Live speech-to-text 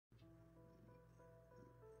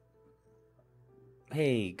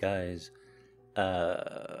Hey guys,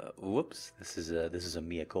 whoops, this is a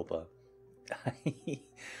mea culpa.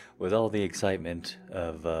 With all the excitement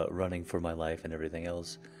of running for my life and everything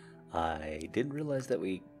else, I didn't realize that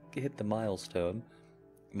we hit the milestone.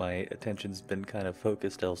 My attention's been kind of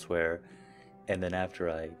focused elsewhere, and then after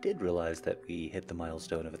I did realize that we hit the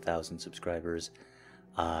milestone of 1,000 subscribers,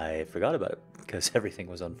 I forgot about it because everything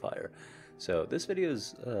was on fire. So this video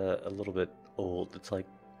is a little bit old. It's like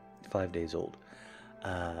 5 days old.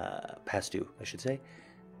 Past due, I should say.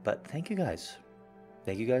 But thank you guys.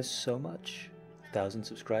 Thank you guys so much. 1,000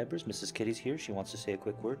 subscribers. Mrs. Kitty's here. She wants to say a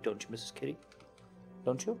quick word. Don't you, Mrs. Kitty?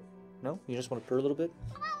 Don't you? No? You just want to purr a little bit?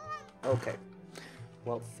 Okay.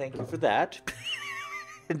 Well, thank you for that.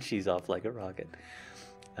 And she's off like a rocket.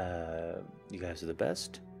 You guys are the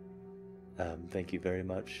best. Thank you very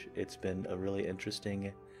much. It's been a really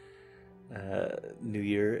interesting New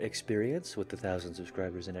Year experience with the 1,000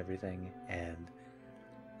 subscribers and everything, and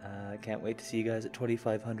I can't wait to see you guys at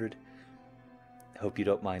 2,500. Hope you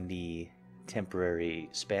don't mind the temporary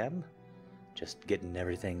spam. Just getting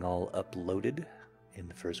everything all uploaded in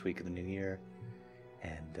the first week of the new year.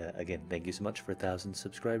 And again, thank you so much for 1,000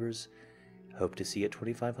 subscribers. Hope to see you at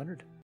 2,500.